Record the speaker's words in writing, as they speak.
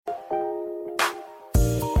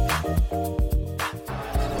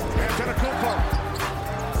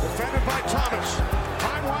Giannis.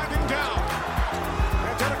 Time winding down.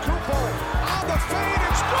 And Jakubs on the fade.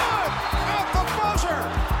 It's good at the buzzer.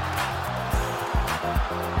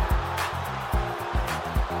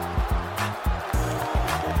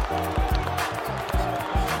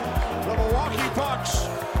 The Milwaukee Bucks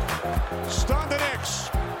stun the Knicks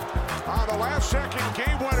on the last-second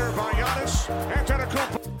game winner by Giannis and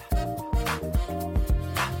Jakubs.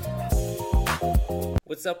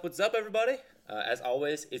 What's up, everybody? As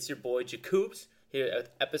always, it's your boy Jakubs here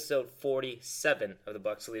at episode 47 of the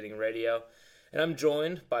Bucks Leading Radio. And I'm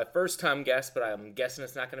joined by a first-time guest, but I'm guessing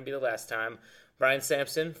it's not going to be the last time, Brian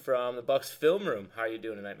Sampson from the Bucks Film Room. How are you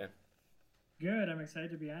doing tonight, man? Good. I'm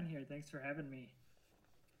excited to be on here. Thanks for having me.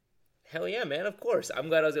 Hell yeah, man, of course. I'm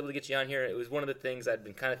glad I was able to get you on here. It was one of the things I'd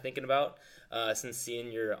been kind of thinking about since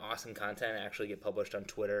seeing your awesome content actually get published on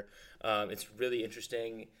Twitter. It's really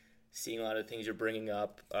interesting seeing a lot of the things you're bringing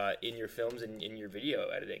up in your films and in your video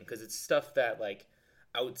editing, because it's stuff that, like,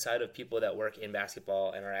 outside of people that work in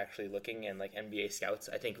basketball and are actually looking, and like NBA scouts,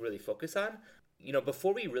 I think, really focus on. You know,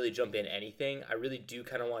 before we really jump in anything, I really do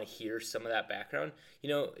kind of want to hear some of that background. You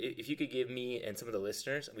know, if you could give me and some of the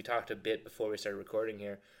listeners, we talked a bit before we started recording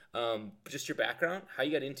here, just your background, how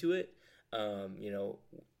you got into it, you know,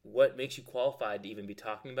 what makes you qualified to even be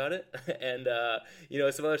talking about it, and, you know,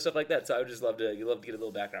 some other stuff like that. So I would just love to get a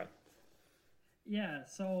little background. Yeah,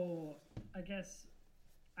 so I guess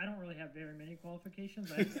I don't really have very many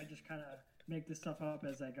qualifications. I just kind of make this stuff up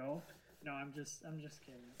as I go. No, I'm just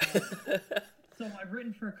kidding. So I've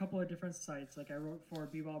written for a couple of different sites. Like I wrote for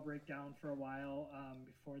B-Ball Breakdown for a while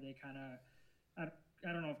before they kind of,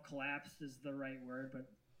 I don't know if collapsed is the right word, but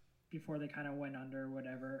before they kind of went under,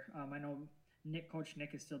 whatever. I know Coach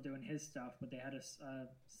Nick is still doing his stuff, but they had a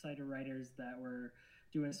site of writers that were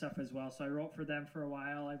doing stuff as well. So I wrote for them for a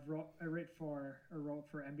while. I wrote for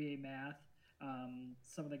NBA Math.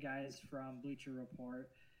 Some of the guys from Bleacher Report,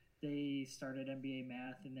 they started NBA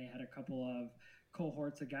Math, and they had a couple of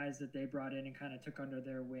cohorts of guys that they brought in and kind of took under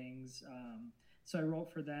their wings. So I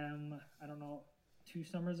wrote for them, I don't know, 2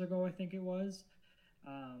 summers ago, I think it was.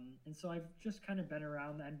 And so I've just kind of been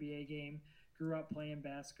around the NBA game, grew up playing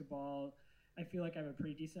basketball. I feel like I have a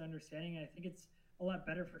pretty decent understanding. I think it's a lot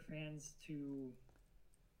better for fans to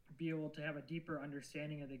be able to have a deeper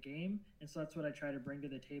understanding of the game. And so that's what I try to bring to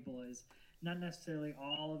the table, is not necessarily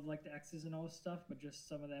all of like the X's and O's stuff, but just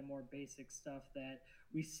some of that more basic stuff that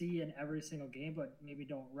we see in every single game, but maybe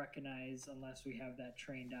don't recognize unless we have that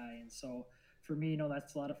trained eye. And so for me, you know,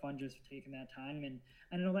 that's a lot of fun, just taking that time. And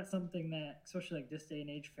I know that's something that, especially like this day and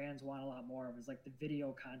age, fans want a lot more of, is like the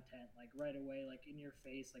video content, like right away, like in your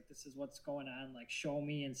face, like this is what's going on, like show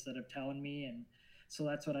me instead of telling me. And so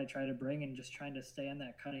that's what I try to bring, and just trying to stay on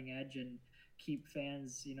that cutting edge and keep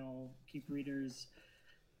fans, you know, keep readers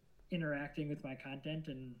interacting with my content,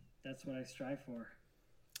 and that's what I strive for.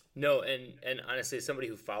 No, and honestly, as somebody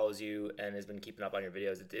who follows you and has been keeping up on your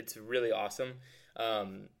videos, it's really awesome.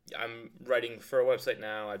 I'm writing for a website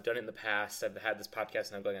now. I've done it in the past. I've had this podcast,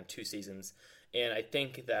 and I'm going on 2 seasons. And I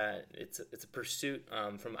think that it's a pursuit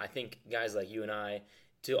from, I think, guys like you and I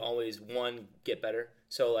to always, one, get better.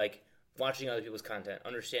 So, like, watching other people's content,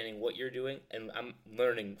 understanding what you're doing, and I'm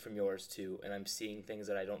learning from yours too, and I'm seeing things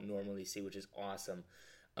that I don't normally see, which is awesome.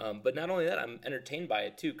 But not only that, I'm entertained by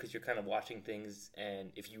it too, because you're kind of watching things,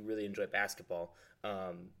 and if you really enjoy basketball,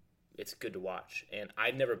 it's good to watch. And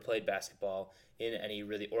I've never played basketball in any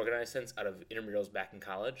really organized sense out of intramurals back in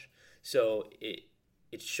college, so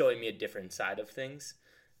it's showing me a different side of things.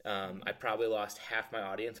 I probably lost half my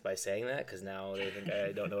audience by saying that, because now they think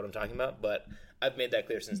I don't know what I'm talking about, but I've made that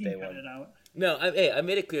clear since day one. Cut it out. No, I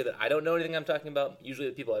made it clear that I don't know anything I'm talking about. Usually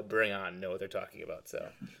the people I bring on know what they're talking about, so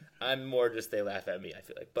I'm more just they laugh at me, I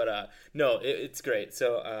feel like. But no, it's great.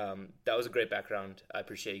 So that was a great background. I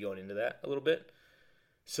appreciate you going into that a little bit.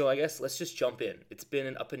 So I guess let's just jump in. It's been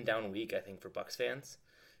an up and down week, I think, for Bucks fans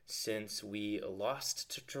since we lost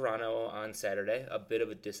to Toronto on Saturday. A bit of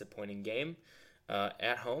a disappointing game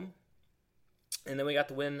at home. And then we got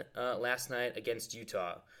the win last night against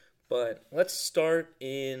Utah. But let's start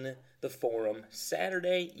in the Forum.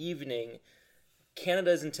 Saturday evening,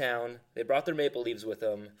 Canada's in town. They brought their Maple Leafs with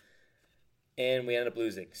them, and we ended up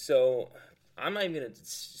losing. So I'm not even going to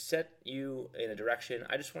set you in a direction.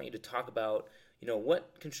 I just want you to talk about, you know,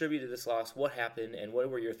 what contributed to this loss, what happened, and what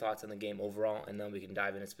were your thoughts on the game overall, and then we can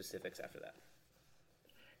dive into specifics after that.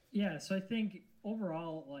 Yeah, so I think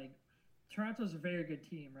overall, like, Toronto's a very good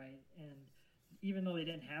team, right? And even though they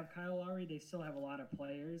didn't have Kyle Lowry, they still have a lot of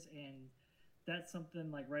players, and that's something,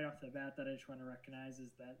 like, right off the bat that I just want to recognize,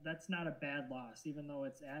 is that that's not a bad loss, even though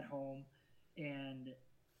it's at home. And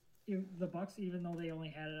the Bucks, even though they only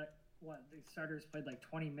had the starters played like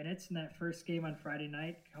 20 minutes in that first game on Friday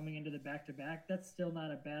night coming into the back-to-back. That's still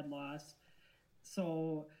not a bad loss.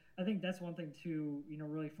 So I think that's one thing to,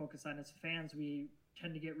 really focus on. As fans, we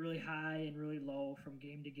tend to get really high and really low from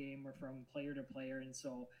game to game or from player to player. And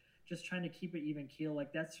so just trying to keep it even keel,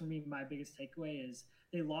 like that's for me my biggest takeaway is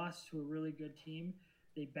they lost to a really good team.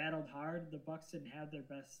 They battled hard. The Bucks didn't have their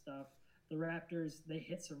best stuff. The Raptors, they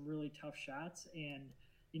hit some really tough shots, and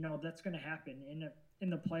that's going to happen in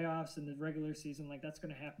the playoffs and the regular season. Like that's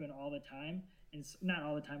going to happen all the time, and not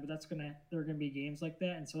all the time, but there are going to be games like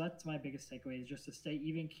that. And so that's my biggest takeaway is just to stay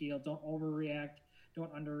even keel. Don't overreact.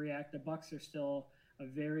 Don't underreact. The Bucks are still a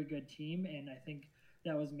very good team, and I think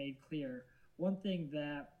that was made clear. One thing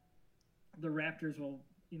that the Raptors will,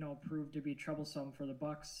 prove to be troublesome for the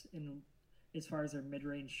Bucks as far as their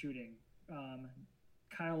mid-range shooting.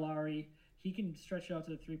 Kyle Lowry, he can stretch out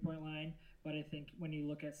to the three-point line, but I think when you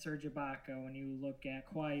look at Serge Ibaka, when you look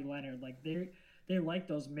at Kawhi Leonard, like they like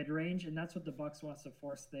those mid-range, and that's what the Bucks wants to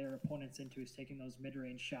force their opponents into, is taking those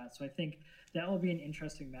mid-range shots. So I think that will be an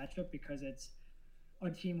interesting matchup because it's a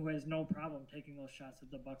team who has no problem taking those shots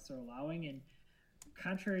that the Bucks are allowing. And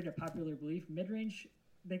contrary to popular belief, mid-range,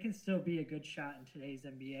 they can still be a good shot in today's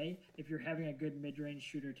NBA if you're having a good mid-range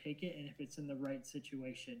shooter take it and if it's in the right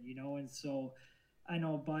situation, And so I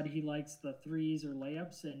know Bud, he likes the threes or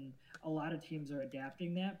layups, and a lot of teams are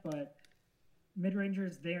adapting that, but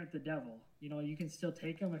mid-rangers, they aren't the devil. You can still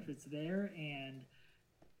take them if it's there, and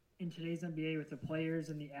in today's NBA with the players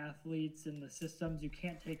and the athletes and the systems, you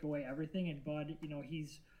can't take away everything, and Bud,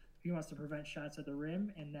 he wants to prevent shots at the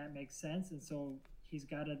rim, and that makes sense, and so he's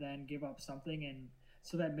got to then give up something. And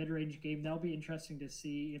so that mid-range game, that'll be interesting to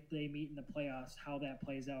see if they meet in the playoffs, how that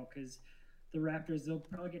plays out, because the Raptors, they'll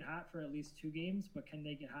probably get hot for at least 2 games, but can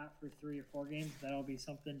they get hot for 3 or 4 games? That'll be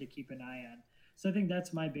something to keep an eye on. So I think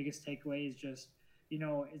that's my biggest takeaway is just,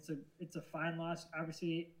 it's a fine loss.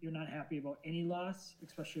 Obviously, you're not happy about any loss,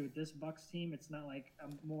 especially with this Bucks team. It's not like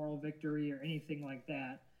a moral victory or anything like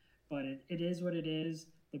that, but it is what it is.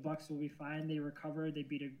 The Bucks will be fine. They recovered. They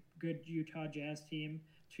beat a good Utah Jazz team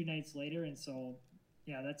 2 nights later, and so,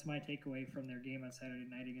 yeah, that's my takeaway from their game on Saturday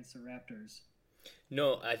night against the Raptors.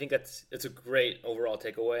 No, I think it's a great overall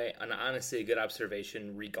takeaway, and honestly a good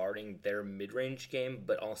observation regarding their mid-range game,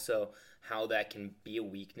 but also how that can be a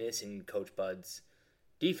weakness in Coach Bud's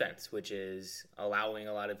defense, which is allowing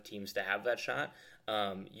a lot of teams to have that shot.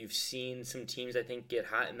 You've seen some teams, I think, get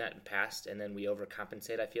hot in that in the past, and then we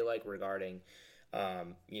overcompensate, I feel like, regarding,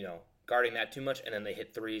 guarding that too much, and then they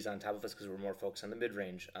hit threes on top of us because we're more focused on the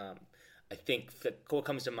mid-range. I think what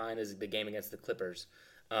comes to mind is the game against the Clippers.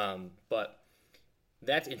 But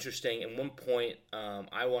that's interesting. And one point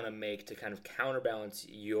I want to make to kind of counterbalance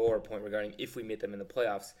your point regarding if we meet them in the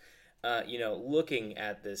playoffs, looking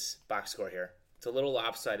at this box score here, it's a little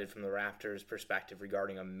lopsided from the Raptors' perspective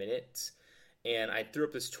regarding minutes. And I threw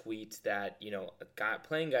up this tweet that,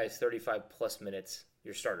 playing guys 35-plus minutes,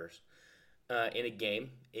 your starters, in a game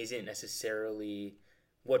isn't necessarily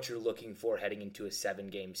what you're looking for heading into a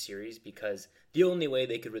 7-game series, because the only way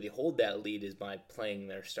they could really hold that lead is by playing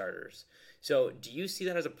their starters. So do you see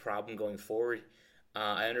that as a problem going forward?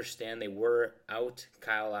 I understand they were out,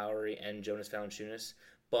 Kyle Lowry and Jonas Valanciunas,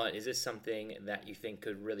 but is this something that you think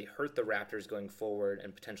could really hurt the Raptors going forward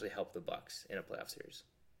and potentially help the Bucks in a playoff series?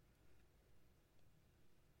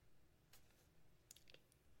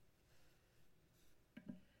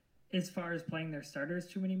 As far as playing their starters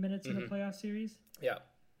too many minutes in the playoff series? Yeah.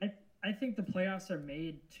 I think the playoffs are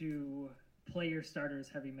made to play your starters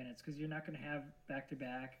heavy minutes because you're not going to have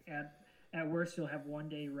back-to-back. At worst, you'll have 1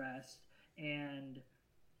 day rest. And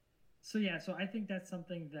so I think that's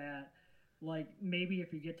something that, like, maybe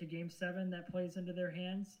if you get to Game 7, that plays into their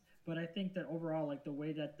hands. But I think that overall, like, the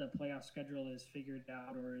way that the playoff schedule is figured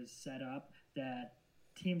out or is set up, that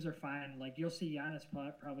teams are fine. Like, you'll see Giannis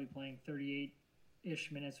probably playing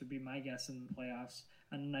 38-ish minutes would be my guess in the playoffs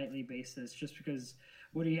on a nightly basis, just because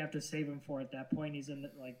what do you have to save him for at that point? He's in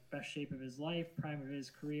the best shape of his life, prime of his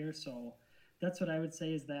career. So that's what I would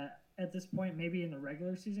say is that at this point, maybe in the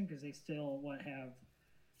regular season, because they still have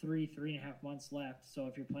 3.5 months left. So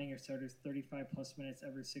if you're playing your starters 35-plus minutes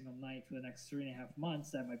every single night for the next 3.5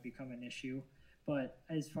 months, that might become an issue. But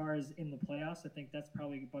as far as in the playoffs, I think that's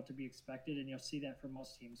probably about to be expected, and you'll see that for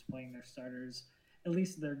most teams playing their starters, at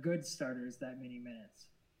least their good starters, that many minutes.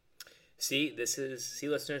 See,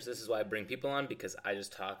 listeners, this is why I bring people on, because I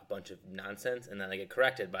just talk a bunch of nonsense and then I get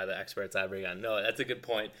corrected by the experts I bring on. No, that's a good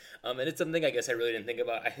point. And it's something I guess I really didn't think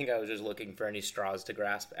about. I think I was just looking for any straws to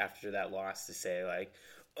grasp after that loss to say, like,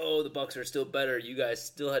 oh, the Bucks are still better. You guys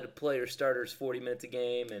still had to play your starters 40 minutes a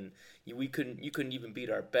game, and you couldn't even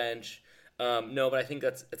beat our bench. No, but I think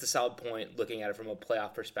it's a solid point looking at it from a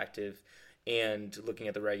playoff perspective, and looking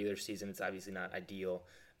at the regular season, it's obviously not ideal.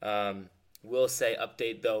 Will say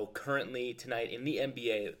update though, currently tonight in the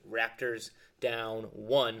NBA, Raptors down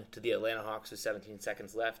 1 to the Atlanta Hawks with 17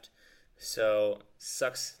 seconds left. So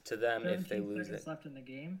sucks to them if they lose it. Left in the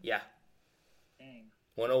game. Yeah. Dang.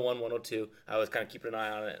 101, 102. I was kind of keeping an eye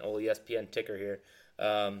on it. Old ESPN ticker here.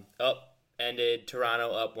 Ended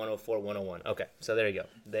Toronto up 104, 101. Okay, so there you go.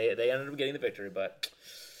 They ended up getting the victory, but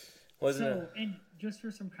wasn't. And just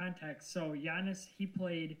for some context, so Giannis, he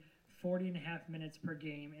played 40.5 minutes per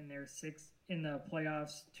game in the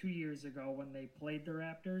playoffs 2 years ago when they played the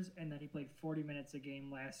Raptors, and then he played 40 minutes a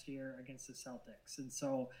game last year against the Celtics. And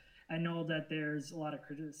so I know that there's a lot of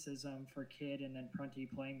criticism for Kidd and then Prunty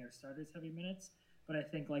playing their starters heavy minutes, but I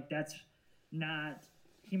think that's not.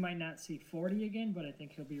 He might not see 40 again, but I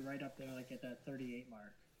think he'll be right up there, at that 38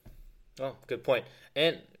 mark. Oh, good point.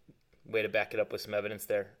 And way to back it up with some evidence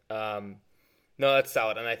there. No, that's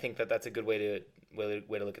solid, and I think that's a good way to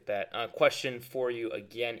look at that. Question for you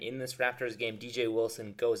again: in this Raptors game, DJ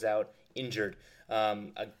Wilson goes out injured.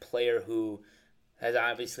 A player who has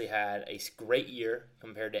obviously had a great year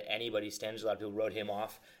compared to anybody's standards. A lot of people wrote him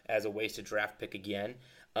off as a wasted draft pick again.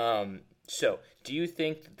 So, do you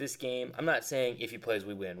think that this game, I'm not saying if he plays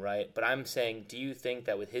we win, right? But I'm saying, do you think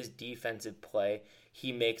that with his defensive play,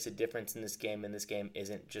 he makes a difference in this game, and this game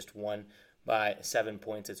isn't just won by 7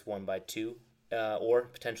 points, it's won by 2, or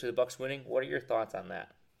potentially the Bucks winning? What are your thoughts on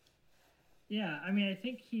that? Yeah, I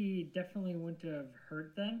think he definitely wouldn't have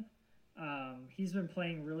hurt them. He's been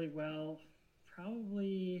playing really well.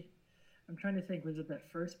 Probably, I'm trying to think, was it that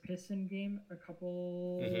first Piston game a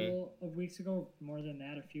couple of weeks ago? More than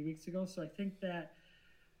that, a few weeks ago. So I think that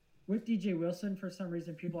with DJ Wilson, for some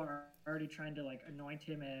reason, people are already trying to anoint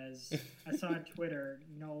him as. I saw on Twitter,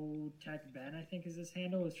 No Tech Ben, I think is his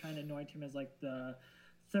handle, was trying to anoint him as the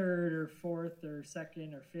third or fourth or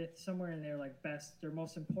second or fifth, somewhere in there, best or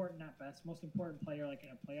most important player in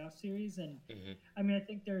a playoff series. And I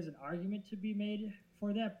think there's an argument to be made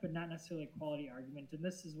for that, but not necessarily a quality argument. And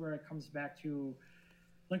this is where it comes back to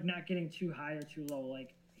not getting too high or too low.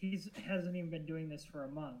 He hasn't even been doing this for a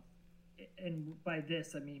month. And by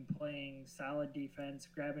this, I mean playing solid defense,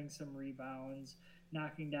 grabbing some rebounds,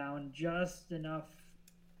 knocking down just enough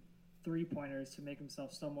three-pointers to make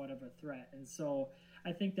himself somewhat of a threat. And so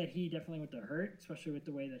I think that he definitely went to hurt, especially with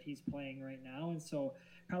the way that he's playing right now. And so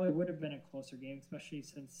probably would have been a closer game, especially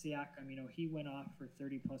since Siakam, he went off for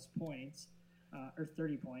 30-plus points, or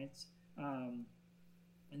 30 points.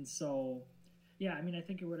 And so, yeah, I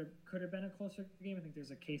think it could have been a closer game. I think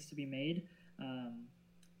there's a case to be made.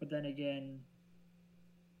 But then again,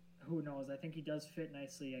 who knows? I think he does fit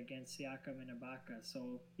nicely against Siakam and Ibaka.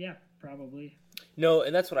 So, yeah, probably. No,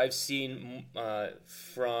 and that's what I've seen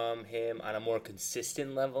from him on a more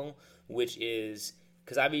consistent level, which is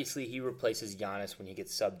because obviously he replaces Giannis when he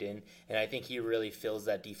gets subbed in, and I think he really fills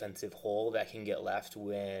that defensive hole that can get left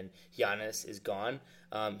when Giannis is gone.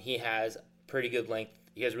 He has pretty good length.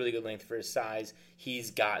 He has really good length for his size.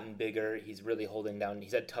 He's gotten bigger. He's really holding down.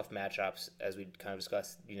 He's had tough matchups, as we kind of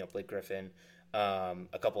discussed. Blake Griffin,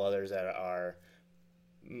 a couple others that are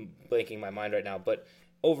blanking my mind right now, but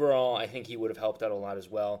overall, I think he would have helped out a lot as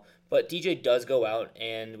well. But DJ does go out,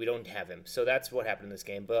 and we don't have him. So that's what happened in this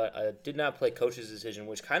game. But I did not play coach's decision,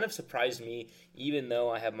 which kind of surprised me, even though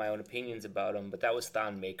I have my own opinions about him. But that was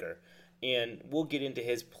Thon Maker. And we'll get into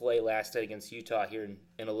his play last night against Utah here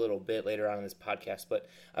in a little bit later on in this podcast. But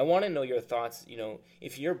I want to know your thoughts.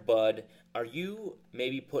 If you're Bud, are you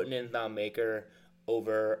maybe putting in Thon Maker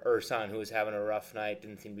over Ersan, who was having a rough night,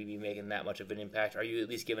 didn't seem to be making that much of an impact? Are you at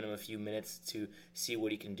least giving him a few minutes to see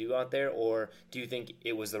what he can do out there, or do you think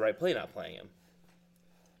it was the right play not playing him?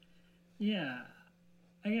 Yeah,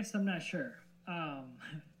 I guess I'm not sure. I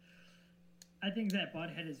think that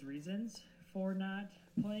Bud had his reasons for not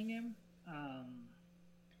playing him.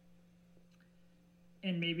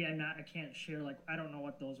 And maybe I can't share, I don't know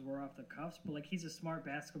what those were off the cuffs, but he's a smart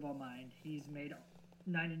basketball mind. He's made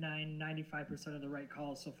 95% of the right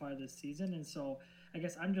calls so far this season, and so I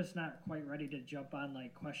guess I'm just not quite ready to jump on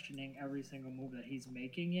questioning every single move that he's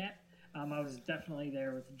making yet. I was definitely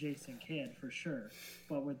there with Jason Kidd for sure,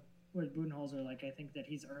 but with Budenholzer, I think that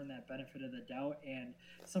he's earned that benefit of the doubt, and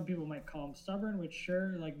some people might call him stubborn, which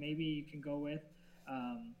sure, maybe you can go with,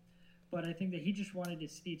 but I think that he just wanted to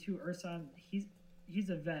see too. Ersan, he's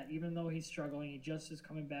a vet, even though he's struggling. He just is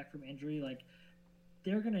coming back from injury.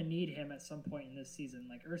 They're going to need him at some point in this season.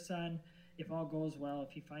 Ersan, if all goes well, if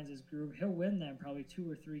he finds his groove, he'll win them probably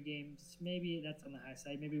 2 or 3 games. Maybe that's on the high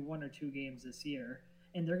side, maybe 1 or 2 games this year.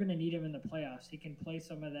 And they're going to need him in the playoffs. He can play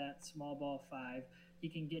some of that small ball 5, He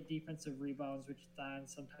can get defensive rebounds, which Thon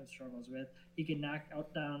sometimes struggles with. He can knock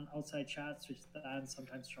down outside shots, which Thon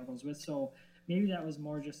sometimes struggles with. So maybe that was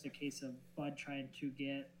more just a case of Bud trying to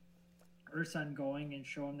get Ersan going and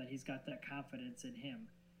show him that he's got that confidence in him.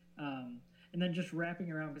 And then just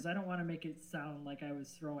wrapping around, because I don't want to make it sound like I was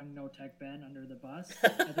throwing No Tech Ben under the bus. I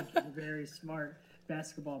think he's a very smart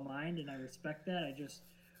basketball mind, and I respect that. I just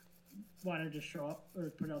wanted to show up or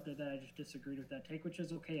put out there that I just disagreed with that take, which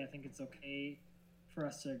is okay. I think it's okay for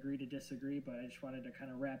us to agree to disagree, but I just wanted to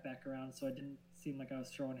kind of wrap back around so it didn't seem like I was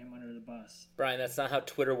throwing him under the bus. Brian, that's not how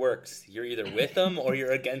Twitter works. You're either with them or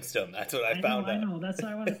you're against them. That's what I found out. I know. That's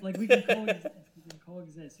why I wanted, like, we can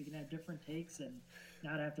coexist. You can have different takes and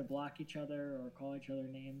not have to block each other or call each other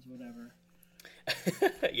names, whatever.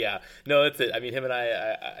 Yeah, no, that's it. I mean, him and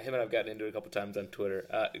I've gotten into it a couple times on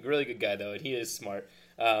Twitter. Really good guy though, and he is smart.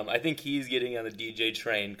 I think he's getting on the DJ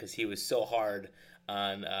train because he was so hard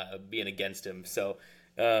on being against him. So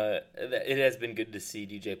it has been good to see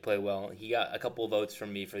DJ play well. He got a couple of votes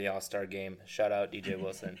from me for the All-Star game. Shout out DJ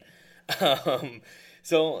Wilson.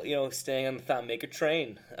 So staying on the Thon Maker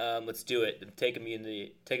train, let's do it. Take him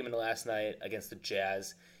into last night against the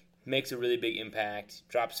Jazz. Makes a really big impact.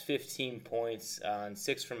 Drops 15 points on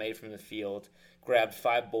 6 from 8 from the field. Grabbed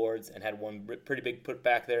 5 boards and had one pretty big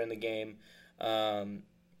putback there in the game.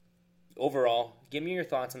 Overall, give me your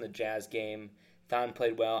thoughts on the Jazz game. Thon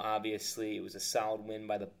played well, obviously. It was a solid win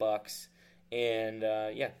by the Bucks. And,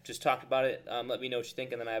 just talk about it. Let me know what you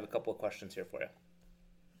think, and then I have a couple of questions here for you.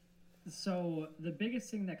 So the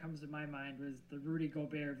biggest thing that comes to my mind was the Rudy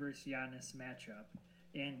Gobert versus Giannis matchup.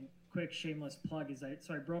 And quick shameless plug is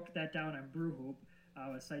I broke that down on BrewHoop,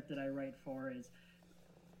 a site that I write for.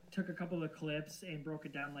 Took a couple of clips and broke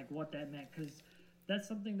it down like what that meant, because that's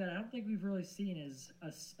something that I don't think we've really seen is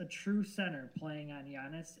a true center playing on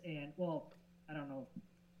Giannis. And I don't know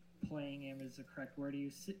if playing him is the correct word to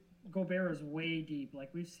use. Gobert is way deep.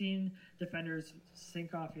 Like, we've seen defenders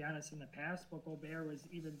sink off Giannis in the past, but Gobert was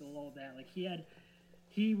even below that. Like,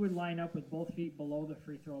 he would line up with both feet below the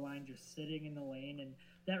free throw line, just sitting in the lane, and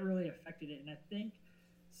that really affected it. And I think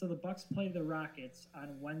so. The Bucks play the Rockets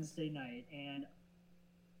on Wednesday night, and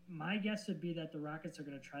my guess would be that the Rockets are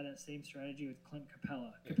going to try that same strategy with Clint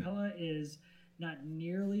Capella. Capella is not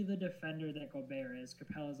nearly the defender that Gobert is.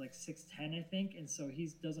 Capella is like 6'10", I think, and so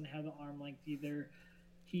he doesn't have the arm length either.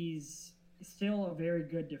 He's still a very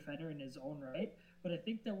good defender in his own right, but I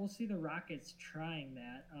think that we'll see the Rockets trying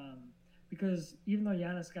that because even though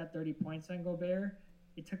Giannis got 30 points on Gobert,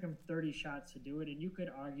 it took him 30 shots to do it, and you can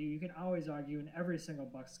always argue in every single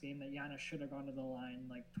Bucks game that Giannis should have gone to the line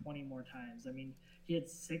like 20 more times. I mean, he had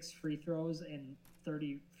 6 free throws and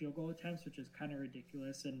 30 field goal attempts, which is kind of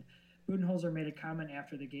ridiculous. And Budenholzer made a comment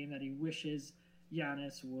after the game that he wishes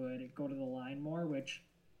Giannis would go to the line more, which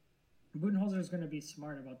Budenholzer is going to be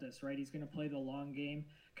smart about this, right? He's going to play the long game,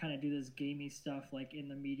 kind of do this gamey stuff like in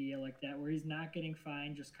the media like that, where he's not getting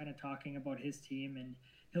fined, just kind of talking about his team, and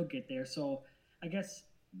he'll get there. So I guess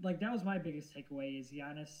like that was my biggest takeaway is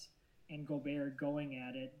Giannis and Gobert going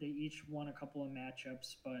at it. They each won a couple of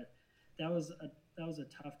matchups, but that was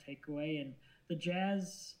a tough takeaway. And the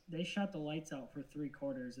Jazz, they shot the lights out for 3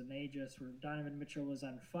 quarters, and they just were. Donovan Mitchell was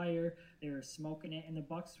on fire. They were smoking it, and the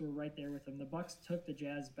Bucks were right there with them. The Bucks took the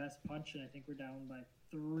Jazz best punch, and I think we're down by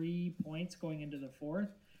 3 points going into the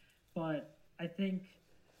 4th. But I think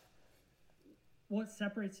what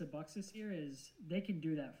separates the Bucks this year is they can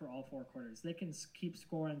do that for all 4 quarters. They can keep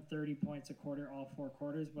scoring 30 points a quarter all 4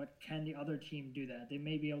 quarters, but can the other team do that? They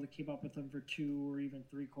may be able to keep up with them for 2 or even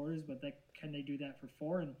 3 quarters, but can they do that for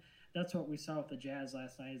 4? And that's what we saw with the Jazz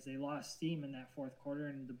last night is they lost steam in that 4th quarter,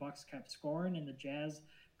 and the Bucks kept scoring, and the Jazz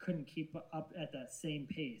couldn't keep up at that same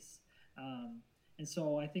pace. And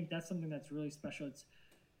so I think that's something that's really special.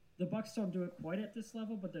 The Bucks don't do it quite at this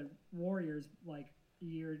level, but the Warriors, like a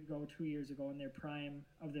year ago, 2 years ago, in their prime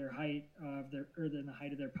of their height, in the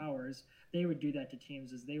height of their powers, they would do that to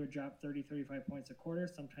teams. As they would drop 30, 35 points a quarter.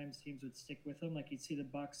 Sometimes teams would stick with them. Like you'd see the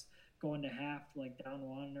Bucks go into half, like down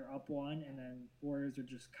 1 or up 1, and then Warriors would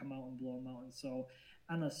just come out and blow them out. And so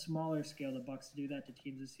on a smaller scale, the Bucks do that to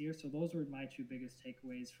teams this year. So those were my 2 biggest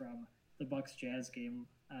takeaways from the Bucks Jazz game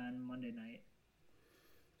on Monday night.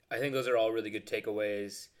 I think those are all really good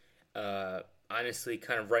takeaways. Honestly,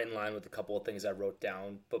 kind of right in line with a couple of things I wrote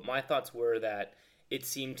down. But my thoughts were that it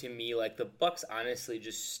seemed to me like the Bucks honestly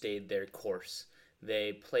just stayed their course.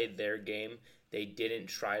 They played their game. They didn't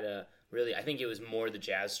try to really, I think it was more the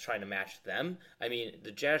Jazz trying to match them. I mean,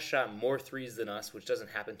 the Jazz shot more threes than us, which doesn't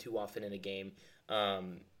happen too often in a game.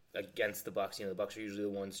 against the Bucks. The Bucks are usually the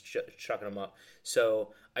ones chucking them up.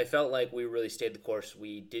 So I felt like we really stayed the course.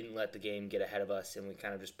 We didn't let the game get ahead of us, and we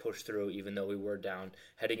kind of just pushed through, even though we were down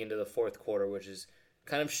heading into the fourth quarter, which is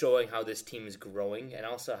kind of showing how this team is growing and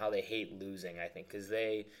also how they hate losing, I think, because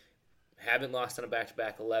they haven't lost on a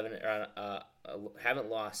back-to-back 11, haven't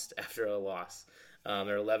lost after a loss.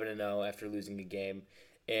 They're 11-0 after losing a game,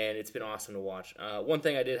 and it's been awesome to watch. One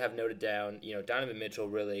thing I did have noted down, Donovan Mitchell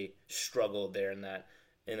really struggled there in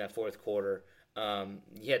that fourth quarter.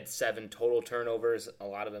 He had 7 total turnovers, a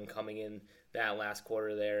lot of them coming in that last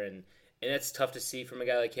quarter there, and it's tough to see from a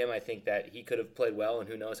guy like him. I think that he could have played well, and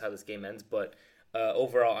who knows how this game ends, but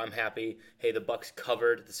overall, I'm happy. Hey, the Bucks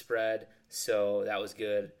covered the spread, so that was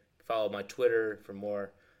good. Follow my Twitter for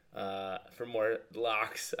more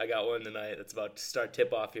locks. I got one tonight that's about to start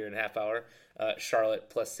tip-off here in a half hour. Charlotte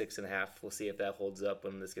plus 6.5. We'll see if that holds up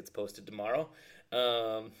when this gets posted tomorrow.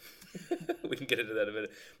 We can get into that in a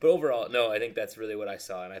minute. But overall, no, I think that's really what I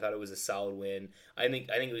saw, and I thought it was a solid win. I think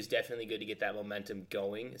it was definitely good to get that momentum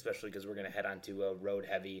going, especially because we're going to head on to a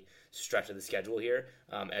road-heavy stretch of the schedule here,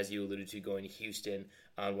 as you alluded to, going to Houston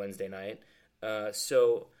on Wednesday night.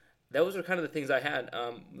 So those are kind of the things I had.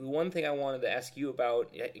 One thing I wanted to ask you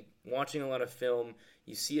about, watching a lot of film,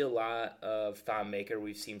 you see a lot of Thon Maker.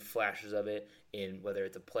 We've seen flashes of it in whether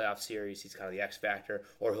it's a playoff series, he's kind of the X factor,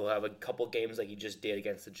 or he'll have a couple games like he just did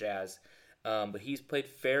against the Jazz. But he's played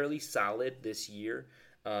fairly solid this year.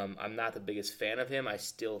 I'm not the biggest fan of him. I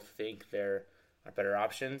still think there are better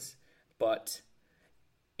options. But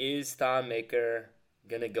is Thon Maker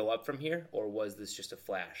going to go up from here, or was this just a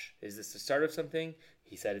flash? Is this the start of something?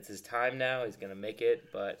 He said it's his time now. He's going to make it.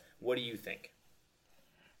 But what do you think?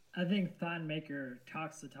 I think Thon Maker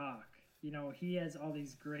talks the talk. He has all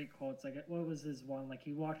these great quotes. Like, what was his one? Like,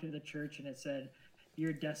 he walked into the church and it said,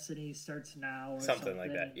 "Your destiny starts now," or something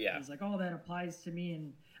like that. Yeah. He's like, "Oh, that applies to me."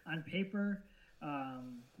 And on paper,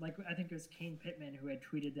 like, I think it was Kane Pittman who had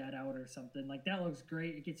tweeted that out or something. Like, that looks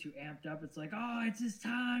great. It gets you amped up. It's like, oh, it's his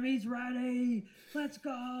time. He's ready. Let's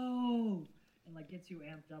go. And, like, gets you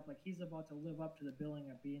amped up. Like, he's about to live up to the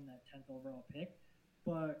billing of being that 10th overall pick.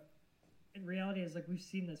 But in reality, is like, we've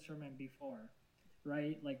seen this from him before,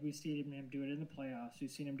 right? Like, we've seen him do it in the playoffs.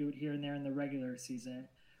 We've seen him do it here and there in the regular season.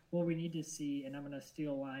 What we need to see, and I'm going to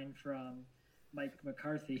steal a line from Mike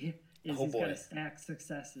McCarthy, is he's got to stack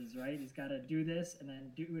successes, right? He's got to do this and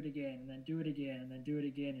then do it again and then do it again and then do it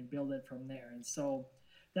again and build it from there. And so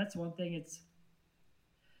that's one thing. It's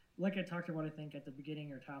like I talked about, I think, at the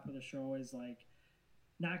beginning or top of the show, is like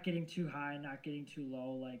not getting too high, not getting too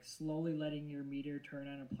low, like slowly letting your meter turn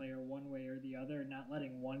on a player one way or the other, and not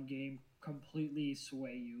letting one game completely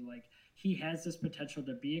sway you. Like, he has this potential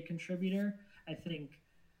to be a contributor. I think,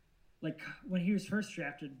 like, when he was first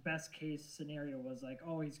drafted, best case scenario was like,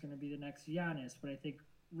 oh, he's going to be the next Giannis. But I think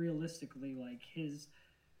realistically, like, his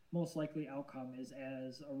most likely outcome is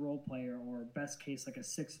as a role player, or best case, like a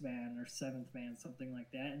 6th man or 7th man, something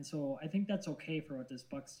like that. And so I think that's okay for what this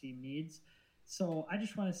Bucks team needs. So I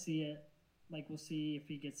just want to see it. Like, we'll see if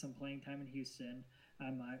he gets some playing time in Houston.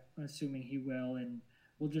 I'm assuming he will, and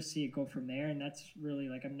we'll just see it go from there. And that's really,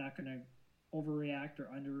 like, I'm not going to overreact or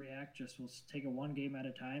underreact. Just we'll take it one game at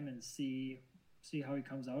a time and see how he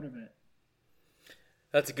comes out of it.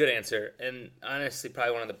 That's a good answer, and honestly,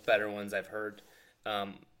 probably one of the better ones I've heard.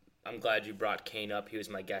 I'm glad you brought Kane up. He was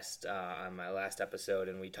my guest on my last episode,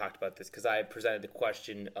 and we talked about this because I presented the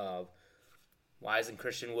question of why isn't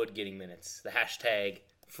Christian Wood getting minutes? The hashtag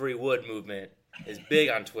Free Wood movement is big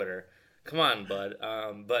on Twitter. Come on, bud.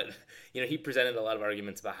 But he presented a lot of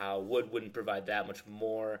arguments about how Wood wouldn't provide that much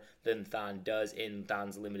more than Thon does in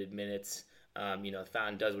Thon's limited minutes.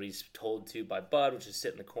 Thon does what he's told to by Bud, which is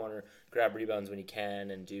sit in the corner, grab rebounds when he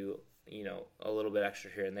can, and do a little bit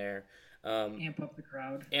extra here and there. Amp up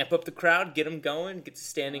the crowd, get them going, get to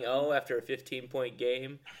standing O after a 15-point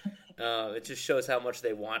game. It just shows how much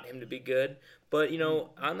they want him to be good. But,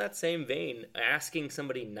 on that same vein, asking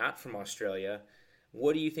somebody not from Australia,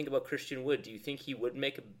 what do you think about Christian Wood? Do you think he would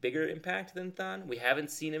make a bigger impact than Thon? We haven't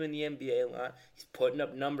seen him in the NBA a lot. He's putting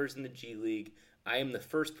up numbers in the G League. I am the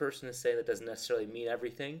first person to say that doesn't necessarily mean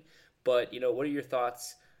everything. But, what are your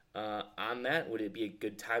thoughts on that? Would it be a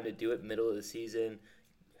good time to do it middle of the season,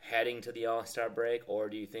 heading to the All-Star break, or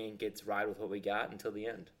do you think it's ride with what we got until the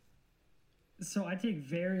end? So I take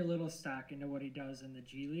very little stock into what he does in the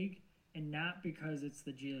G League, and not because it's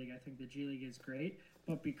the G League. I think the G League is great,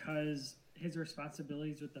 but because his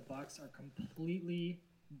responsibilities with the Bucks are completely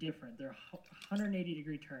different. They're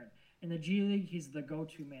 180-degree turn. In the G League, he's the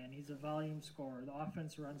go-to man. He's a volume scorer. The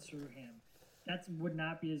offense runs through him. That would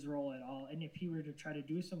not be his role at all. And if he were to try to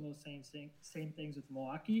do some of those same things with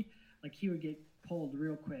Milwaukee, like he would get pulled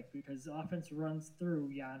real quick because the offense runs through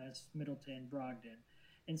Giannis, Middleton, Brogdon.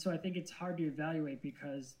 And so I think it's hard to evaluate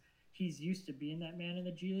because he's used to being that man in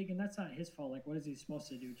the G League, and that's not his fault. Like, what is he supposed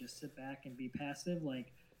to do? Just sit back and be passive?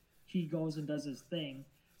 Like, he goes and does his thing.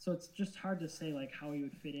 So it's just hard to say, like, how he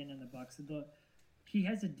would fit in the Bucks. He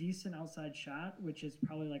has a decent outside shot, which is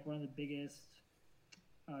probably, like, one of the biggest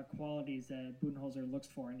qualities that Budenholzer looks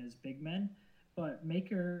for in his big men. But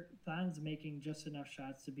Thon's making just enough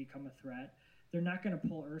shots to become a threat. They're not going to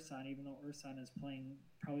pull Ersan, even though Ersan is playing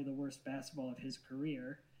probably the worst basketball of his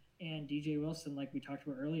career. And DJ Wilson, like we talked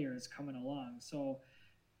about earlier, is coming along. So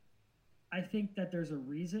I think that there's a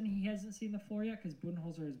reason he hasn't seen the floor yet because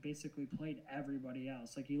Budenholzer has basically played everybody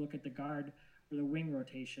else. Like, you look at the guard or the wing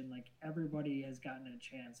rotation, like, everybody has gotten a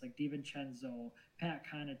chance. Like, DiVincenzo, Pat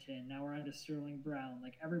Connaughton, now we're on to Sterling Brown.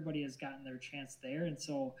 Like, everybody has gotten their chance there. And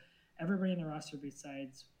so everybody in the roster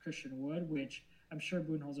besides Christian Wood, which I'm sure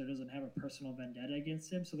Budenholzer doesn't have a personal vendetta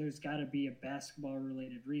against him, so there's got to be a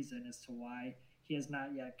basketball-related reason as to why he has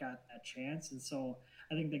not yet got that chance. And so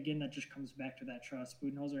I think, again, that just comes back to that trust.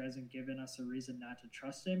 Budenholzer hasn't given us a reason not to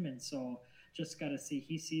trust him, and so just got to see.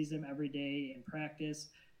 He sees him every day in practice.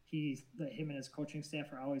 Him and his coaching staff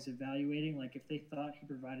are always evaluating. Like, if they thought he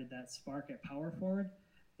provided that spark at power forward,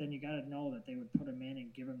 then you got to know that they would put him in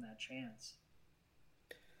and give him that chance.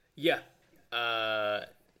 Yeah.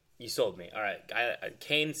 You sold me. All right.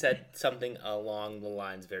 Kane said something along the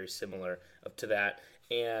lines very similar to that,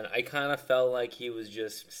 and I kind of felt like he was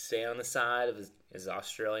just staying on the side of his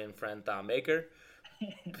Australian friend Thon Maker.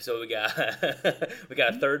 So we got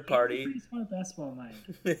a third party. He's a pretty smart basketball mind.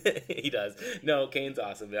 He does. No, Kane's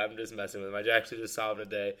awesome. I'm just messing with him. I actually just saw him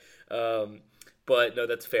today. But no,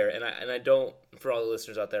 that's fair. And I don't, for all the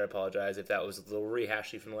listeners out there, I apologize if that was a little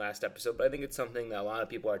rehashy from the last episode. But I think it's something that a lot of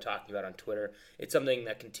people are talking about on Twitter. It's something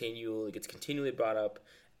that gets continually brought up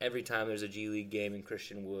every time there's a G League game and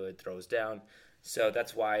Christian Wood throws down. So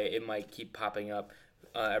that's why it might keep popping up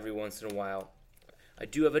every once in a while. I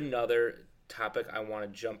do have another topic I want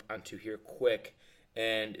to jump onto here quick,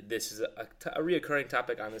 and this is a reoccurring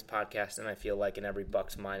topic on this podcast, and I feel like in every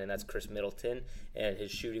Bucks mind, and that's Chris Middleton and his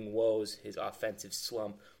shooting woes, his offensive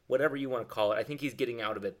slump, whatever you want to call it. I think he's getting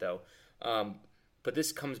out of it, though. But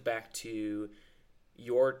this comes back to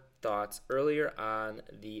your thoughts earlier on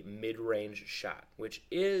the mid-range shot, which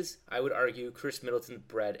is, I would argue, Chris Middleton's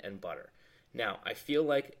bread and butter. Now, I feel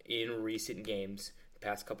like in recent games, the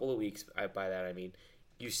past couple of weeks, by that I mean,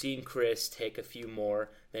 you've seen Chris take a few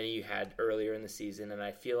more than you had earlier in the season, and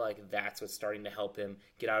I feel like that's what's starting to help him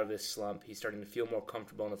get out of this slump. He's starting to feel more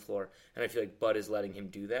comfortable on the floor, and I feel like Bud is letting him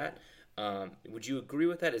do that. Would you agree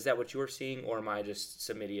with that? Is that what you're seeing, or am I just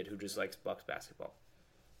some idiot who just likes Bucks basketball?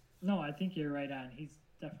 No, I think you're right on. He's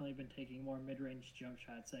definitely been taking more mid-range jump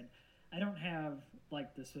shots, and I don't have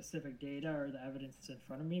like the specific data or the evidence in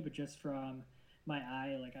front of me, but just from my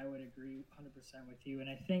eye, like I would agree 100% with you. And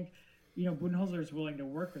I think, Budenholzer is willing to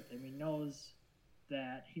work with him. He knows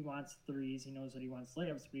that he wants threes. He knows that he wants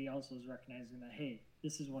layups, but he also is recognizing that, hey,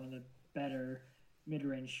 this is one of the better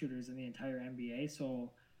mid-range shooters in the entire NBA.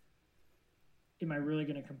 So am I really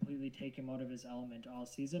going to completely take him out of his element all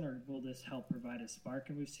season, or will this help provide a spark?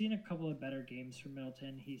 And we've seen a couple of better games from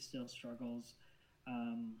Middleton. He still struggles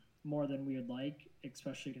more than we would like,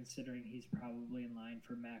 especially considering he's probably in line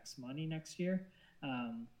for max money next year.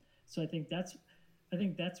 So I think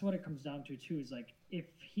that's what it comes down to too, is like, if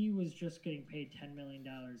he was just getting paid $10 million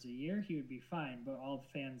a year, he would be fine. But all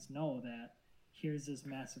fans know that here's this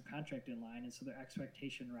massive contract in line, and so their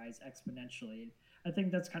expectation rise exponentially. I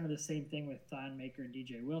think that's kind of the same thing with Thon Maker and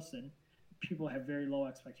DJ Wilson. People have very low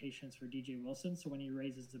expectations for DJ Wilson, so when he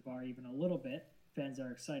raises the bar even a little bit, fans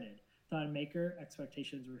are excited. Thon Maker,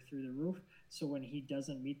 expectations were through the roof, so when he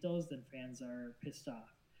doesn't meet those, then fans are pissed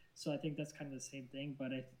off. So I think that's kind of the same thing,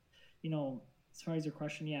 but as far as your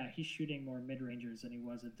question, yeah, he's shooting more mid-rangers than he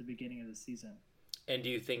was at the beginning of the season. And do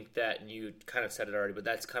you think that, you kind of said it already, but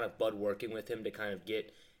that's kind of Bud working with him to kind of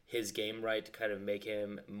get his game right, to kind of make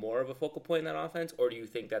him more of a focal point in that offense? Or do you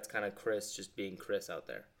think that's kind of Chris just being Chris out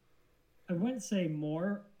there? I wouldn't say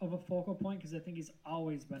more of a focal point, because I think he's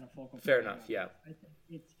always been a focal point. Fair enough, yeah. I think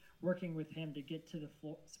it's working with him to get to the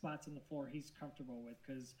spots on the floor he's comfortable with,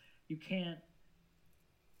 because you can't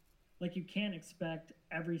expect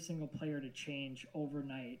every single player to change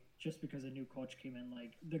overnight just because a new coach came in.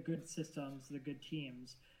 Like, the good systems, the good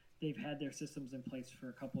teams, they've had their systems in place for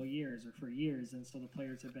a couple of years or for years, and so the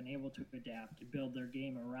players have been able to adapt to build their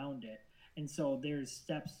game around it. And so there's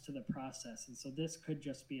steps to the process. And so this could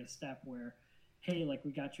just be a step where, hey, like,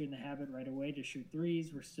 we got you in the habit right away to shoot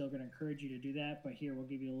threes. We're still going to encourage you to do that, but here we'll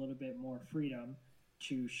give you a little bit more freedom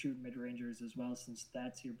to shoot mid-rangers as well, since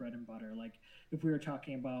that's your bread and butter. Like, if we were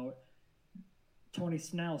talking about Tony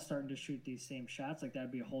Snell starting to shoot these same shots, like,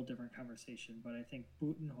 that'd be a whole different conversation. But I think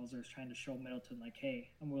Budenholzer is trying to show Middleton, like, hey,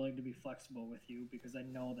 I'm willing to be flexible with you because I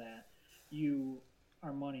know that you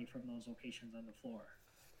are money from those locations on the floor.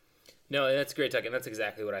 No, that's great, Tuck, and that's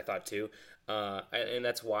exactly what I thought too. And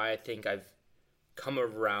that's why I think I've come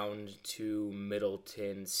around to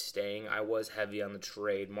Middleton staying. I was heavy on the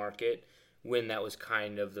trade market when that was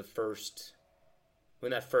kind of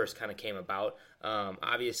when that first kind of came about.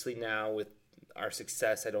 Obviously now with our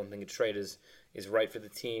success, I don't think a trade is right for the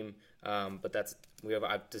team. But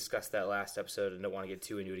I've discussed that last episode and don't want to get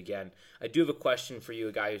too into it again. I do have a question for you,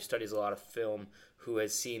 a guy who studies a lot of film, who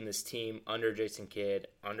has seen this team under Jason Kidd,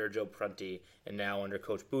 under Joe Prunty, and now under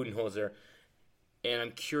Coach Budenholzer. And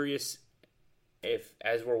I'm curious if,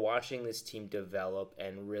 as we're watching this team develop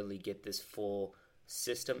and really get this full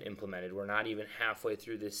system implemented, we're not even halfway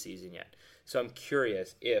through this season yet. So I'm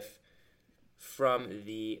curious if from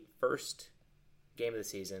the first game of the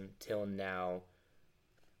season till now,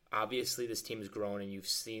 obviously this team has grown and you've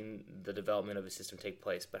seen the development of a system take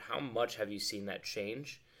place, but how much have you seen that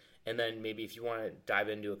change? And then maybe if you want to dive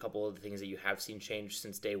into a couple of the things that you have seen change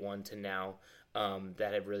since day one to now,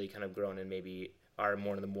 that have really kind of grown and maybe are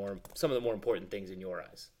some of the more important things in your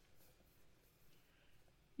eyes.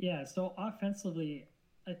 Yeah, so offensively,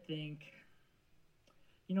 I think,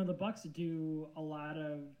 the Bucks do a lot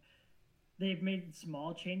of, they've made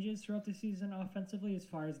small changes throughout the season offensively as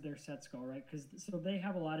far as their sets go, right? So they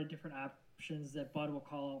have a lot of different options that Bud will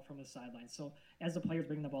call out from the sideline. So as the players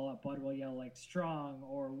bring the ball up, Bud will yell like strong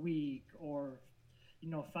or weak or,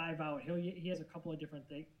 5 out. He has a couple of different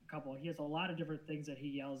things. He has a lot of different things that he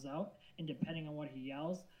yells out, and depending on what he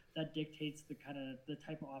yells, that dictates the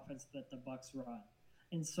type of offense that the Bucks run.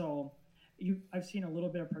 And so I've seen a little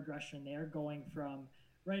bit of progression there, going from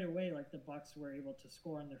right away, like the Bucks were able to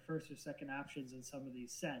score on their first or second options in some of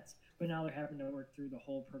these sets, but now they're having to work through the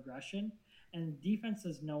whole progression, and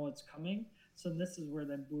defenses know what's coming. So this is where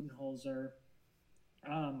then Budenholzer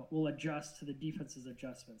will adjust to the defense's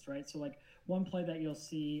adjustments, right? So like one play that you'll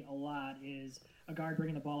see a lot is a guard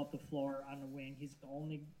bringing the ball up the floor on the wing. He's the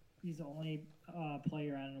only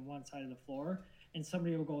player on one side of the floor, and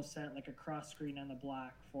somebody will go set like a cross screen on the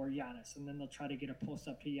block for Giannis, and then they'll try to get a post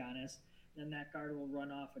up to Giannis. Then that guard will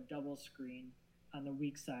run off a double screen on the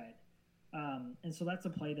weak side. And so that's a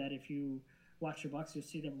play that if you watch the Bucks, you'll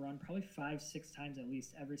see them run probably 5-6 times at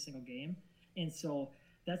least every single game. And so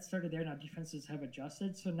that started there. Now defenses have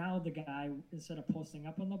adjusted. So now the guy, instead of posting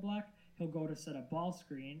up on the block, he'll go to set a ball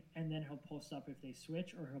screen, and then he'll post up if they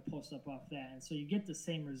switch, or he'll post up off that. And so you get the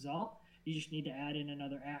same result. You just need to add in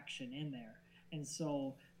another action in there. And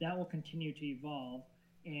so that will continue to evolve,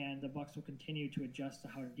 and the Bucks will continue to adjust to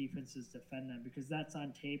how defenses defend them, because that's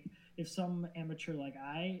on tape. If some amateur like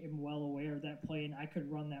I am well aware of that play and I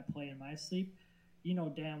could run that play in my sleep, you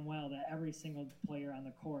know damn well that every single player on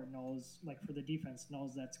the court knows, like for the defense,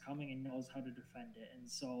 knows that's coming and knows how to defend it. And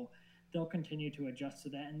so they'll continue to adjust to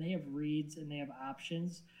that, and they have reads and they have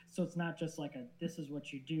options. So it's not just like this is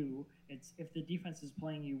what you do. It's if the defense is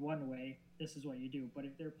playing you one way, this is what you do. But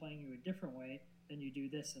if they're playing you a different way, then you do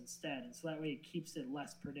this instead. And so that way it keeps it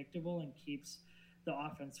less predictable and keeps the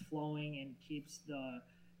offense flowing and keeps the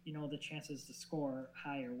chances to score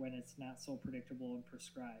higher when it's not so predictable and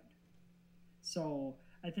prescribed. So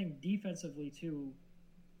I think defensively too,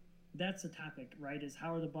 that's the topic, right? Is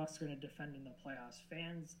how are the Bucks going to defend in the playoffs?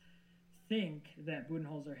 Fans think that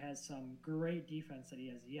Budenholzer has some great defense that he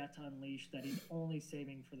has yet to unleash, that he's only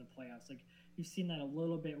saving for the playoffs. Like, you've seen that a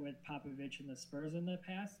little bit with Popovich and the Spurs in the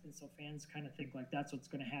past, and so fans kind of think like that's what's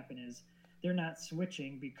going to happen, is they're not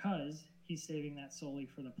switching because he's saving that solely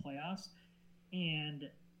for the playoffs. And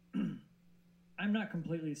I'm not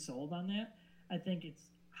completely sold on that. I think it's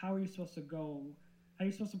how are you supposed to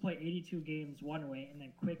play 82 games one way and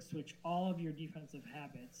then quick switch all of your defensive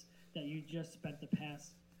habits that you just spent the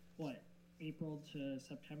past, April to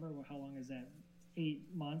September? How long is that? 8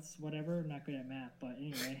 months, whatever. I'm not good at math, but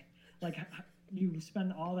anyway, like you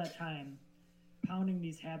spend all that time pounding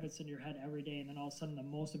these habits in your head every day, and then all of a sudden the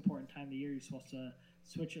most important time of the year you're supposed to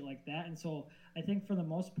switch it like that. And so I think for the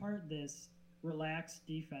most part, this relaxed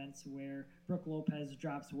defense where Brook Lopez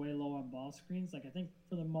drops way low on ball screens, like I think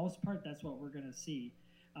for the most part that's what we're going to see.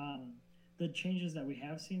 The changes that we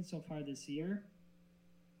have seen so far this year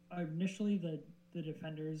are initially the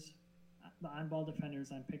defenders, the on-ball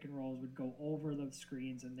defenders on pick and rolls would go over the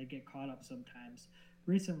screens and they get caught up sometimes.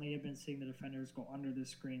 Recently, I've been seeing the defenders go under the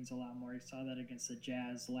screens a lot more. I saw that against the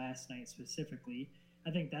Jazz last night specifically.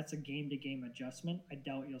 I think that's a game-to-game adjustment. I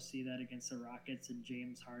doubt you'll see that against the Rockets and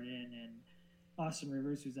James Harden and Austin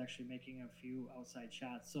Rivers, who's actually making a few outside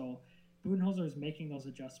shots. So Budenholzer is making those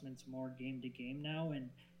adjustments more game to game now, and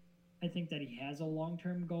I think that he has a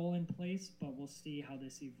long-term goal in place, but we'll see how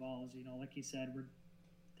this evolves. Like you said,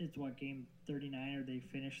 it's game 39, or they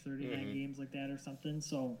finished 39 games like that or something.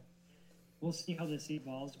 So we'll see how this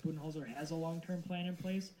evolves. Budenholzer has a long-term plan in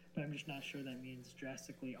place, but I'm just not sure that means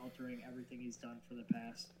drastically altering everything he's done for the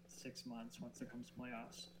past 6 months once it comes to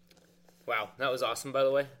playoffs. Wow, that was awesome, by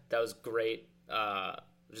the way. That was great.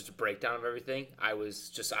 Just a breakdown of everything. I was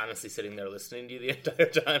just honestly sitting there listening to you the entire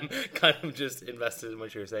time, kind of just invested in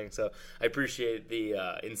what you were saying. So I appreciate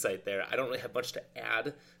the insight there. I don't really have much to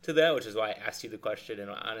add to that, which is why I asked you the question, and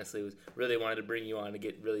honestly really wanted to bring you on to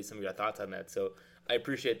get really some of your thoughts on that. So I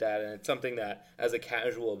appreciate that, and it's something that, as a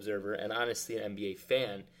casual observer and honestly an NBA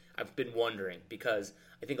fan, I've been wondering, because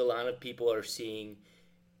I think a lot of people are seeing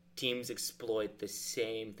teams exploit the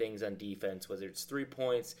same things on defense, whether it's 3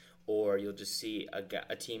 points, or you'll just see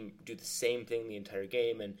a team do the same thing the entire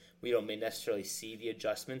game, and we may necessarily see the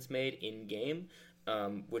adjustments made in game,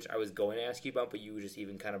 which I was going to ask you about, but you just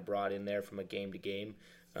even kind of brought in there from a game-to-game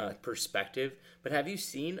perspective. But have you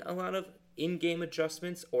seen a lot of in-game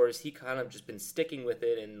adjustments, or has he kind of just been sticking with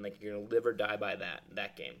it and you're going to live or die by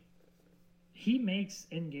that game? He makes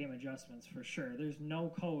in-game adjustments for sure. There's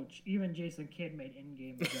no coach, even Jason Kidd made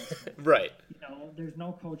in-game adjustments. Right. There's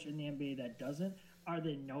no coach in the NBA that doesn't. Are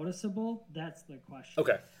they noticeable? That's the question.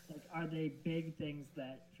 Okay. Are they big things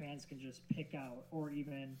that fans can just pick out, or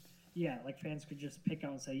even, fans could just pick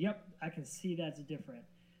out and say, yep, I can see that's different.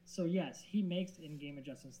 So, yes, he makes in-game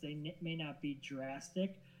adjustments. They may not be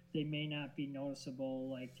drastic. They may not be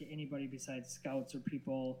noticeable, to anybody besides scouts or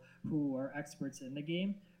people who are experts in the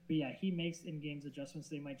game. But, yeah, he makes in-game adjustments.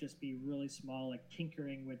 They might just be really small,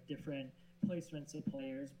 tinkering with different placements of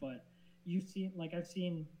players. But I've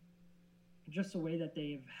seen just the way that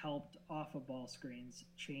they've helped off of ball screens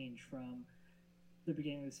change from the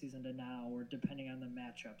beginning of the season to now, or depending on the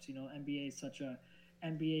matchups. NBA is such a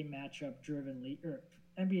matchup-driven league, or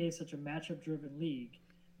NBA is such a matchup-driven league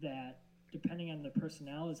that depending on the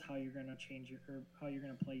personnel is how you're going to change how you're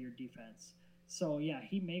going to play your defense. So yeah,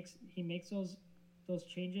 he makes those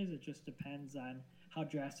changes. It just depends on how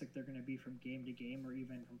drastic they're going to be from game to game, or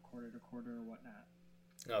even from quarter to quarter or whatnot.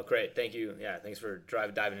 Oh, great. Thank you. Yeah, thanks for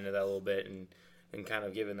diving into that a little bit and kind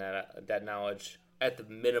of giving that knowledge at the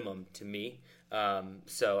minimum to me.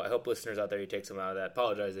 So I hope listeners out there, you take some out of that.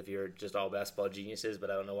 Apologize if you're just all basketball geniuses,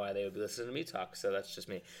 but I don't know why they would be listening to me talk, so that's just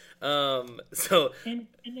me. And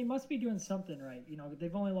they must be doing something right.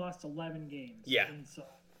 They've only lost 11 games. Yeah. And so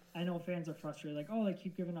I know fans are frustrated, they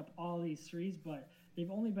keep giving up all these threes, but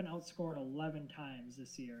they've only been outscored 11 times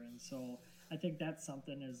this year. And so I think that's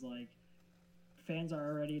something is fans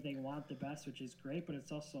are already, they want the best, which is great, but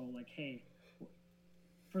it's also hey,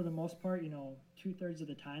 for the most part, 2/3 of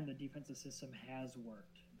the time the defensive system has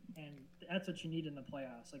worked, and that's what you need in the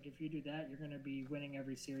playoffs. If you do that, you're going to be winning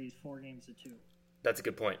every series 4-2. That's a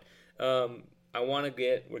good point.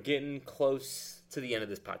 We're getting close to the end of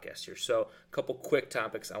this podcast here, so a couple quick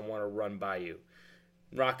topics I want to run by you.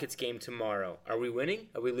 Rockets game tomorrow. Are we winning?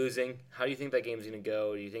 Are we losing? How do you think that game's going to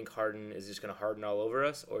go? Do you think Harden is just going to harden all over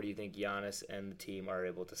us, or do you think Giannis and the team are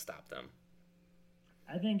able to stop them?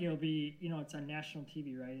 I think it'll be, it's on national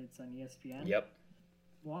TV, right? It's on ESPN. Yep.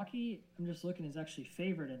 Milwaukee, I'm just looking, is actually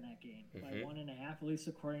favored in that game by 1.5, at least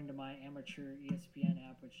according to my amateur ESPN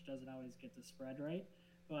app, which doesn't always get the spread right.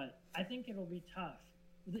 But I think it'll be tough.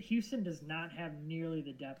 Houston does not have nearly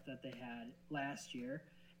the depth that they had last year.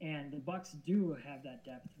 And the Bucks do have that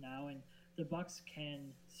depth now, and the Bucks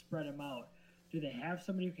can spread them out. Do they have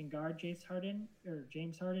somebody who can guard James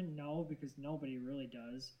Harden? No, because nobody really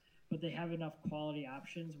does. But they have enough quality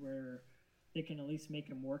options where they can at least make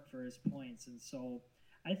him work for his points. And so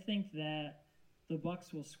I think that the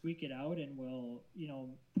Bucks will squeak it out and will,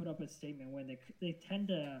 put up a statement win. They tend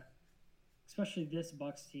to, especially this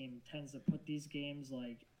Bucks team, tends to put these games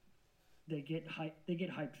they get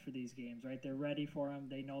hyped for these games, right? They're ready for them.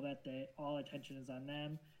 They know that all attention is on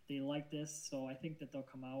them. They like this, so I think that they'll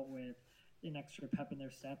come out with an extra pep in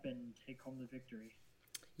their step and take home the victory.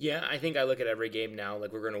 Yeah, I think I look at every game now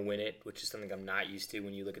like we're going to win it, which is something I'm not used to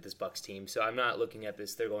when you look at this Bucks team. So I'm not looking at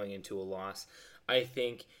this, they're going into a loss. I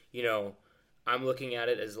think, I'm looking at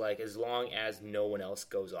it as as long as no one else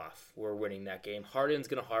goes off, we're winning that game. Harden's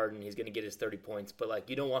going to harden. He's going to get his 30 points. But,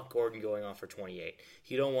 you don't want Gordon going off for 28.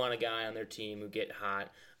 You don't want a guy on their team who get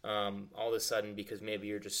hot all of a sudden because maybe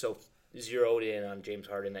you're just so zeroed in on James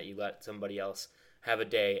Harden that you let somebody else have a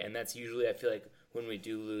day. And that's usually, I feel like, when we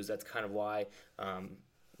do lose, that's kind of why.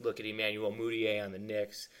 Look at Emmanuel Mudiay on the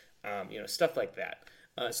Knicks, stuff like that.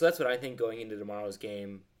 So that's what I think going into tomorrow's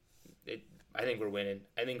game. I think we're winning.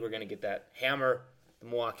 I think we're going to get that hammer, the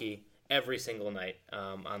Milwaukee, every single night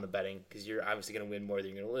on the betting, because you're obviously going to win more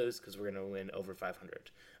than you're going to lose, because we're going to win over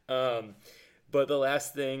 500. But the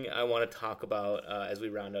last thing I want to talk about as we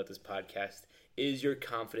round out this podcast is your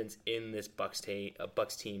confidence in this Bucks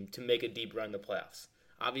team to make a deep run in the playoffs.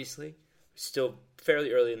 Obviously, still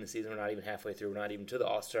fairly early in the season. We're not even halfway through. We're not even to the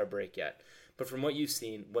All-Star break yet. But from what you've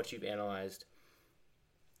seen, what you've analyzed,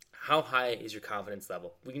 how high is your confidence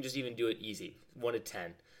level? We can just even do it easy, 1 to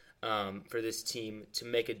 10, for this team to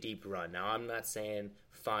make a deep run. Now, I'm not saying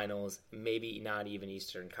finals, maybe not even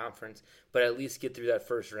Eastern Conference, but at least get through that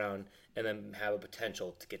first round and then have a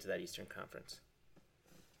potential to get to that Eastern Conference.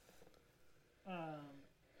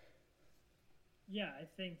 Yeah, I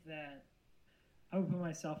think that I would put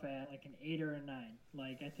myself at like an 8 or a 9.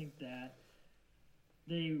 Like, I think that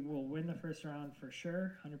they will win the first round for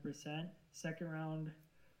sure, 100%. Second round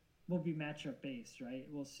will be matchup based, right?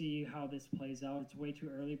 We'll see how this plays out. It's way too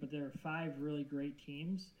early, but there are 5 really great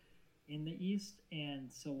teams in the East,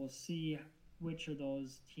 and so we'll see which of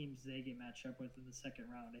those teams they get matched up with in the second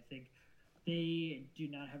round. I think they do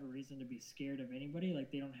not have a reason to be scared of anybody.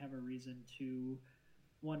 Like, they don't have a reason to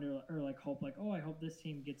wonder or like hope like, oh, I hope this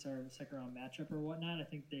team gets our second round matchup or whatnot. I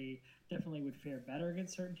think they definitely would fare better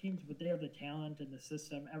against certain teams, but they have the talent and the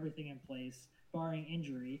system, everything in place, barring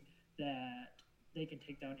injury, that they can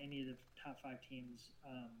take down any of the top 5 teams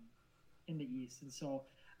in the East. And so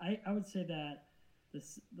I would say that the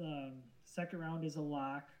second round is a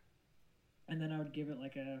lock, and then I would give it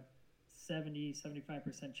like a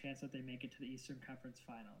 70-75% chance that they make it to the Eastern Conference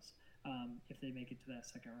Finals if they make it to that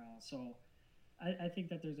second round. So I think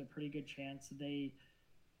that there's a pretty good chance they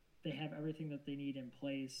have everything that they need in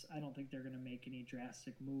place. I don't think they're going to make any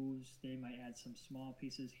drastic moves. They might add some small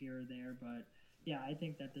pieces here or there, but yeah, I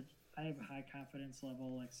think that I have a high confidence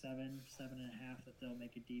level, like 7.5, that they'll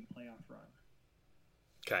make a deep playoff run.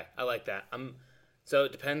 Okay, I like that. So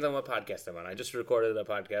it depends on what podcast I'm on. I just recorded a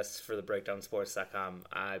podcast for the BreakdownSports.com.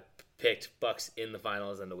 I picked Bucks in the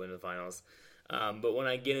finals and to win the finals. But when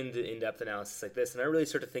I get into in-depth analysis like this, and I really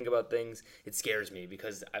start to think about things, it scares me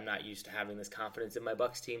because I'm not used to having this confidence in my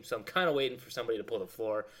Bucks team. So I'm kind of waiting for somebody to pull the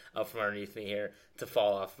floor out from underneath me here to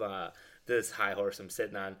fall off this high horse I'm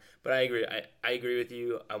sitting on. But I agree. I agree with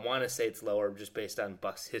you. I want to say it's lower just based on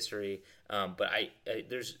Bucks history. But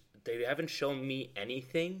they haven't shown me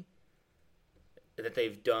anything that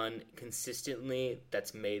they've done consistently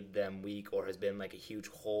that's made them weak or has been like a huge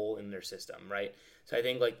hole in their system, right? So I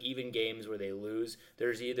think like even games where they lose,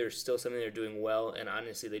 there's either still something they're doing well and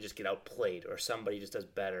honestly they just get outplayed or somebody just does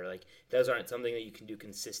better. Like those aren't something that you can do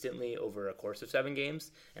consistently over a course of 7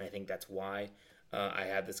 games, and I think that's why I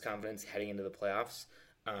have this confidence heading into the playoffs,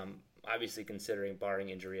 obviously considering barring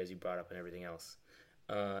injury as you brought up and everything else.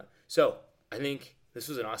 So I think this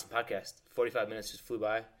was an awesome podcast. 45 minutes just flew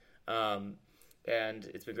by. And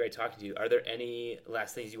it's been great talking to you. Are there any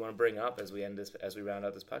last things you want to bring up as we round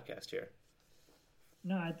out this podcast here?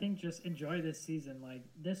 No, I think just enjoy this season. Like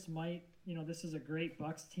this is a great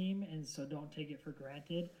Bucks team, and so don't take it for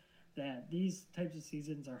granted that these types of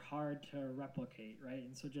seasons are hard to replicate, right?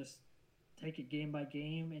 And so just take it game by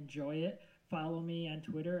game, enjoy it. Follow me on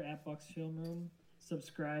Twitter at Bucks Film Room.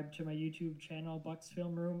 Subscribe to my YouTube channel, Bucks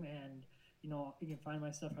Film Room, and you can find my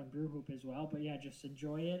stuff on Brew Hoop as well. But yeah, just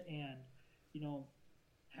enjoy it and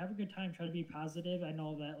have a good time. Try to be positive. I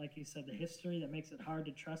know that, like you said, the history that makes it hard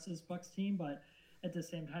to trust this Bucks team, but at the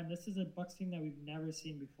same time, this is a Bucks team that we've never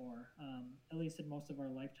seen before, at least in most of our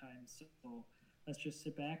lifetimes. So let's just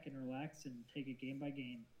sit back and relax and take it game by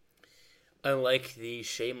game. I like the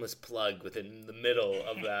shameless plug within the middle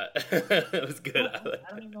of that. It was good. I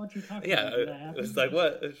don't even know what you're talking about. Yeah, it was like,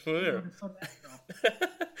 what? It's familiar.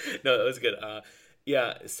 No, that was good.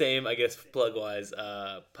 Yeah, same, I guess, plug-wise.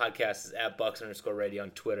 Podcast is at Bucks_radio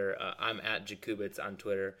on Twitter. I'm at Jakubs on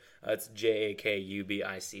Twitter. It's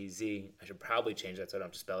JAKUBICZ. I should probably change that so I don't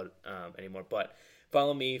have to spell it anymore. But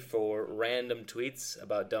follow me for random tweets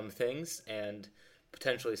about dumb things and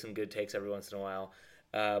potentially some good takes every once in a while.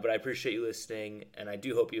 But I appreciate you listening, and I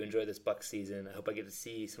do hope you enjoy this Bucks season. I hope I get to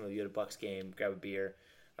see some of you at a Bucks game, grab a beer.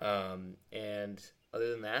 And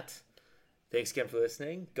other than that, thanks again for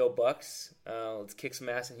listening. Go Bucks. Let's kick some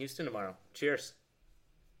ass in Houston tomorrow. Cheers.